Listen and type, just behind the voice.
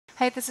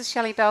Hey, this is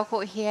Shelley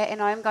Belcourt here,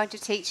 and I'm going to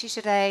teach you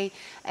today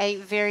a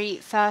very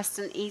fast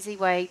and easy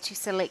way to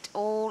select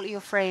all your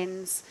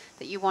friends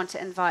that you want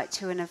to invite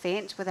to an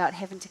event without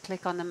having to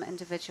click on them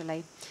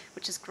individually,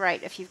 which is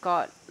great if you've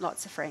got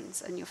lots of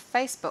friends in your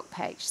Facebook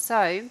page.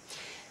 So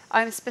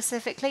I'm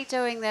specifically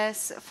doing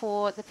this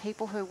for the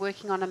people who are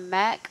working on a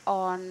Mac,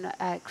 on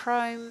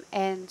Chrome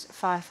and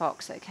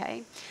Firefox,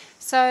 okay?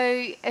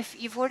 So if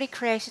you've already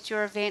created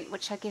your event,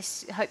 which I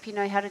guess hope you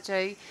know how to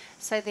do,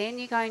 so then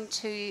you're going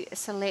to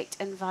select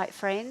invite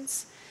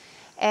friends.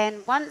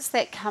 And once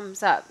that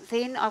comes up,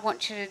 then I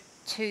want you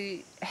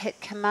to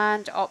hit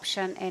Command,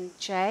 Option and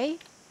J,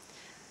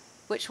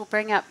 which will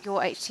bring up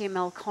your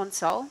HTML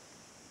console.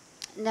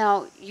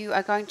 Now you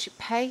are going to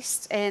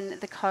paste in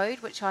the code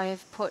which I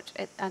have put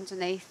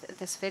underneath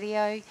this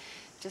video.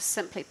 Just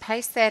simply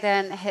paste that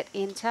in, hit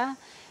enter,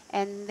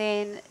 and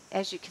then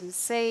as you can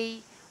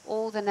see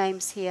all the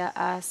names here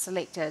are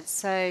selected.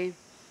 So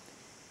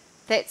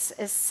that's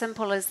as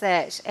simple as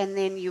that, and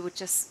then you would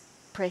just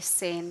press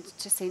send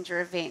to send your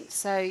event.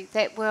 So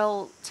that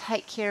will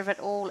take care of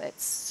it all.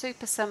 It's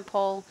super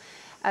simple.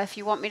 If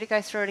you want me to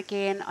go through it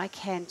again, I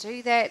can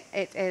do that.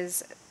 It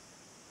is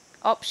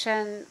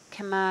Option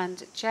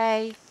Command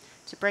J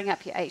to bring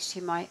up your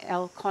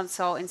HTML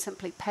console and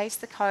simply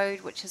paste the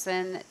code which is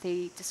in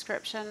the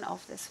description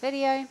of this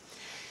video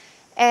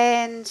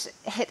and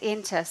hit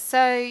enter.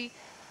 So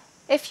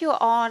if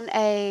you're on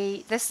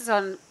this is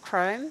on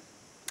Chrome,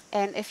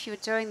 and if you're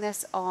doing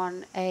this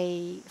on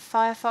a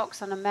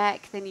Firefox on a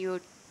Mac, then you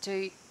would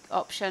do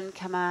Option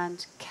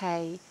Command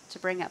K to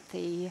bring up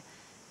the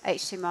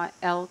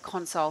HTML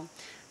console.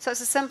 So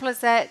it's as simple as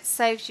that.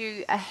 Saves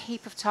you a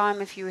heap of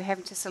time if you were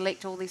having to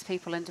select all these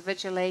people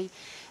individually,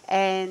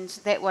 and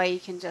that way you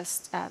can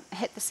just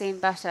hit the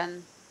send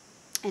button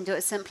and do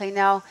it simply.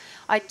 Now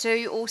I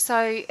do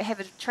also have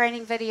a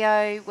training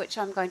video which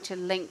I'm going to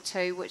link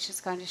to, which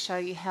is going to show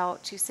you how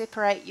to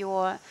separate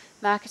your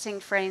marketing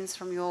friends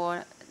from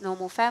your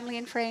normal family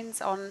and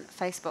friends on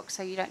Facebook,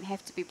 so you don't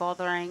have to be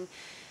bothering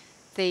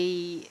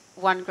the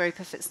one group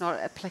if it's not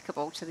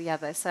applicable to the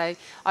other. So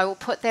I will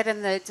put that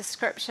in the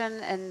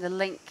description and the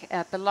link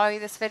below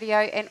this video,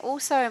 and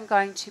also I'm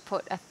going to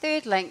put a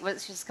third link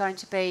which is going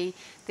to be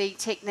the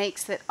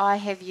techniques that I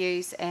have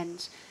used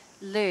and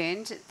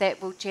learned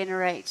that will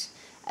generate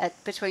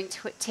between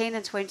 10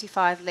 and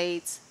 25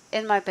 leads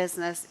in my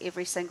business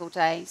every single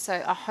day.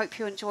 So I hope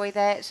you enjoy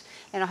that,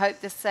 and I hope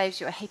this saves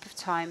you a heap of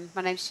time.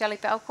 My name's Shelley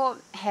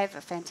Belcourt. Have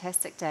a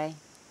fantastic day.